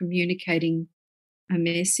way of communicating a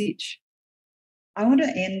message. I want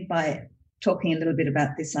to end by talking a little bit about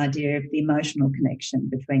this idea of the emotional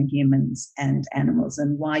connection between humans and animals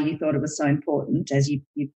and why you thought it was so important, as you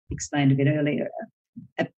explained a bit earlier.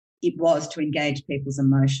 It was to engage people's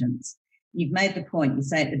emotions. You've made the point, you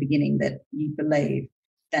say at the beginning, that you believe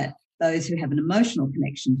that those who have an emotional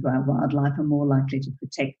connection to our wildlife are more likely to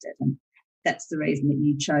protect it. And that's the reason that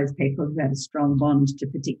you chose people who had a strong bond to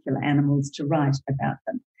particular animals to write about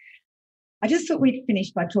them. I just thought we'd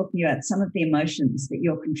finish by talking about some of the emotions that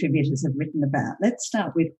your contributors have written about. Let's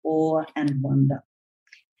start with awe and wonder.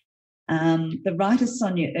 The writer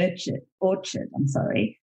Sonia Orchard,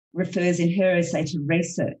 refers in her essay to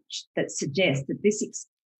research that suggests that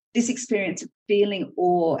this experience of feeling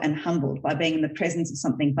awe and humbled by being in the presence of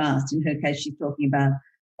something vast, in her case she's talking about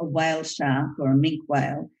a whale shark or a minke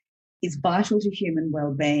whale, is vital to human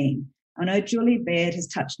well-being. I know Julie Baird has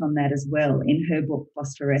touched on that as well in her book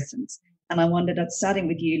Phosphorescence. And I wondered, starting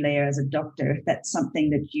with you, Leah, as a doctor, if that's something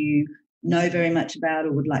that you know very much about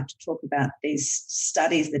or would like to talk about, these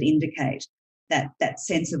studies that indicate that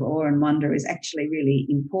sense of awe and wonder is actually really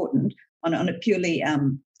important on a purely, I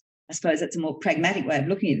suppose it's a more pragmatic way of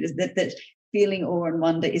looking at it, is that feeling awe and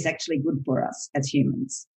wonder is actually good for us as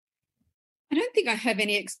humans. I don't think I have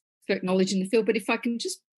any expert knowledge in the field, but if I can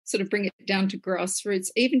just sort of bring it down to grassroots,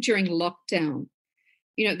 even during lockdown,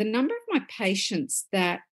 the number of my patients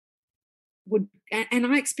that would, and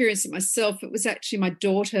I experienced it myself, it was actually my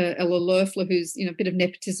daughter, Ella Loeffler, who's, a bit of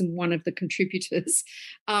nepotism, one of the contributors.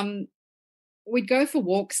 We'd go for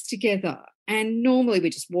walks together and normally we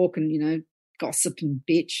just walk and, gossip and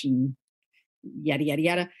bitch and yada, yada,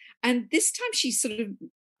 yada. And this time she sort of,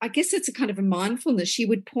 I guess it's a kind of a mindfulness. She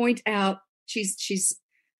would point out, she's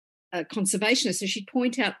a conservationist, so she'd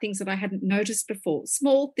point out things that I hadn't noticed before,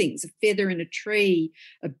 small things, a feather in a tree,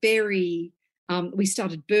 a berry. We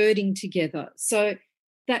started birding together. So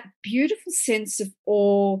that beautiful sense of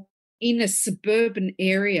awe in a suburban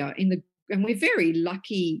area, and we're very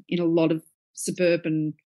lucky in a lot of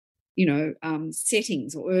suburban,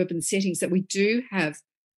 settings or urban settings that we do have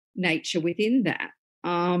nature within that.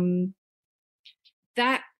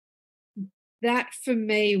 That for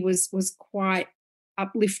me was quite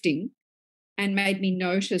uplifting and made me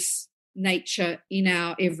notice nature in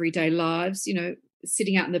our everyday lives,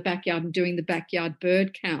 sitting out in the backyard and doing the backyard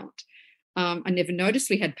bird count. I never noticed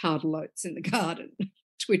we had pardalotes in the garden.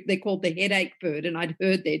 They're called the headache bird, and I'd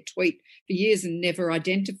heard their tweet for years and never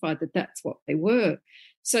identified that that's what they were.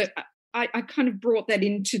 So I kind of brought that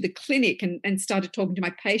into the clinic and started talking to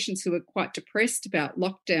my patients who were quite depressed about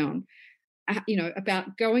lockdown,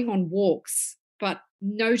 about going on walks, but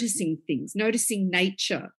noticing things, noticing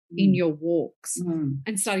nature in your walks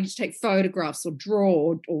and starting to take photographs or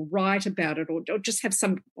draw or write about it or just have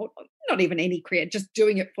some, or not even any create, just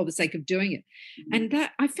doing it for the sake of doing it. And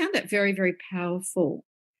that I found that very, very powerful.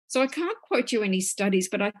 So I can't quote you any studies,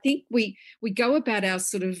 but I think we go about our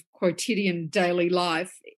sort of quotidian daily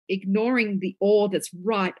life ignoring the awe that's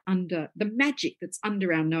right under, the magic that's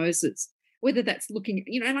under our noses, whether that's looking,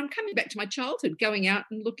 and I'm coming back to my childhood, going out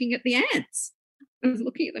and looking at the ants. I was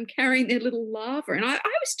looking at them carrying their little larvae, and I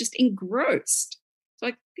was just engrossed. So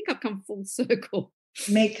I think I've come full circle.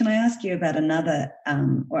 Meg, can I ask you about another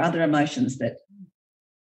or other emotions that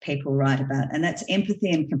people write about, and that's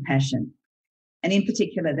empathy and compassion. And in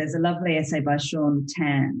particular, there's a lovely essay by Sean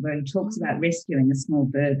Tan where he talks about rescuing a small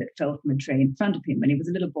bird that fell from a tree in front of him when he was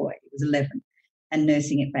a little boy, he was 11, and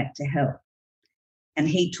nursing it back to health. And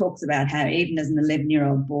he talks about how even as an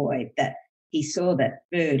 11-year-old boy, that he saw that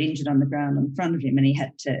bird injured on the ground in front of him, and he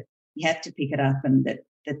had to pick it up, and that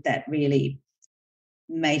really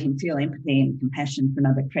made him feel empathy and compassion for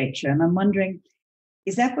another creature. And I'm wondering,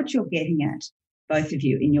 is that what you're getting at, both of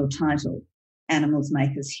you, in your title, Animals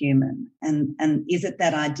Make Us Human? And is it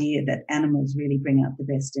that idea that animals really bring out the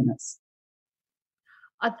best in us?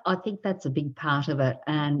 I think that's a big part of it,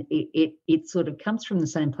 and it sort of comes from the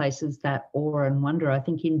same place as that awe and wonder. I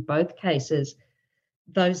think in both cases,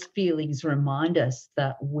 those feelings remind us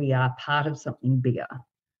that we are part of something bigger,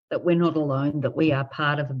 that we're not alone, that we are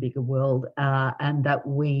part of a bigger world, and that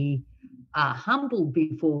we are humbled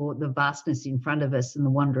before the vastness in front of us and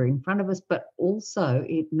the wonder in front of us, but also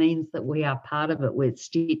it means that we are part of it. We're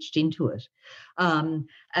stitched into it.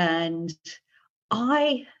 And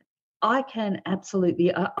I can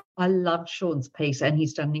absolutely, I love Sean's piece, and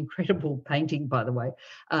he's done an incredible painting, by the way,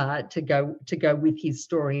 to go with his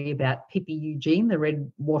story about Pippi Eugene, the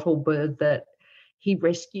red wattle bird that he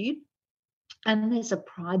rescued. And there's a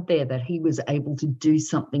pride there that he was able to do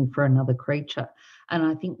something for another creature. And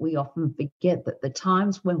I think we often forget that the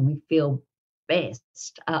times when we feel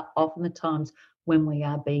best are often the times when we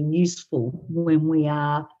are being useful, when we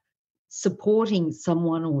are supporting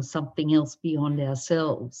someone or something else beyond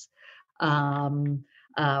ourselves,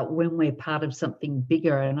 when we're part of something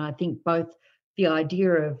bigger. And I think both the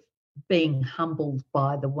idea of being humbled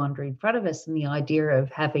by the wonder in front of us and the idea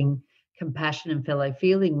of having compassion and fellow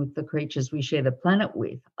feeling with the creatures we share the planet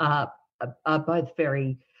with are both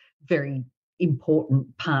very, very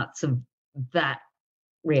important parts of that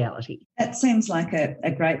reality. That seems like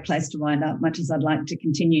a great place to wind up, much as I'd like to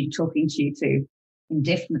continue talking to you two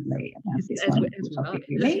indefinitely about this wonderful topic,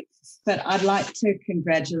 really. But I'd like to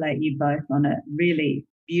congratulate you both on a really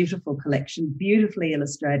beautiful collection, beautifully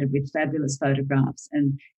illustrated with fabulous photographs.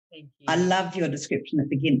 And I loved your description at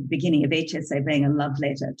the beginning of each essay being a love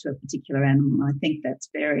letter to a particular animal. I think that's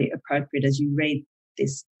very appropriate as you read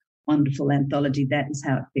this wonderful anthology. That is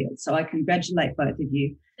how it feels. So I congratulate both of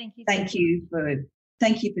you. Thank you for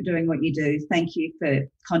doing what you do. Thank you for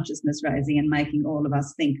consciousness raising and making all of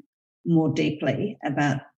us think more deeply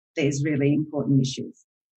about these really important issues.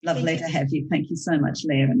 Lovely to have you. Thank you so much,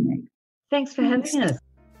 Leah and Meg. Thanks for having us.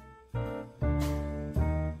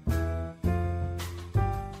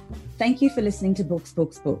 Thank you for listening to Books.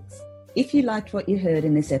 If you liked what you heard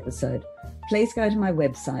in this episode, please go to my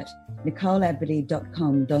website,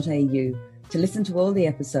 nicoleabadie.com.au, to listen to all the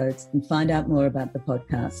episodes and find out more about the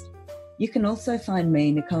podcast. You can also find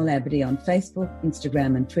me, Nicole Abadie, on Facebook,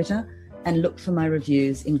 Instagram and Twitter, and look for my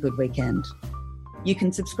reviews in Good Weekend. You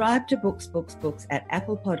can subscribe to Books at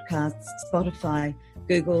Apple Podcasts, Spotify,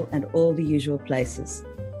 Google and all the usual places.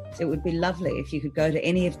 It would be lovely if you could go to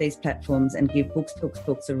any of these platforms and give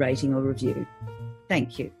Books a rating or review.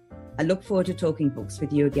 Thank you. I look forward to talking books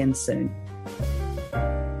with you again soon.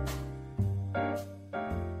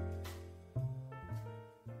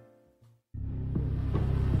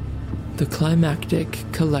 The Climactic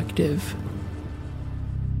Collective.